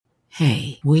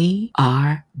Hey, we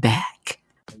are back.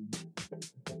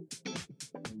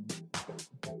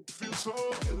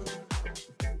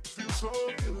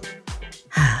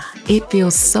 It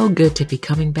feels so good to be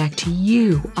coming back to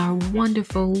you, our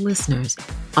wonderful listeners.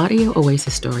 Audio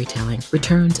Oasis Storytelling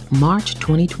returns March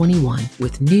 2021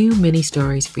 with new mini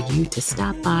stories for you to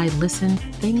stop by, listen,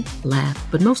 think, laugh,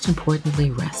 but most importantly,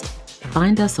 rest.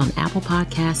 Find us on Apple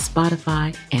Podcasts,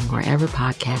 Spotify, and wherever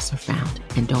podcasts are found.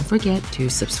 And don't forget to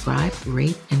subscribe,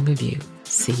 rate, and review.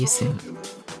 See you soon.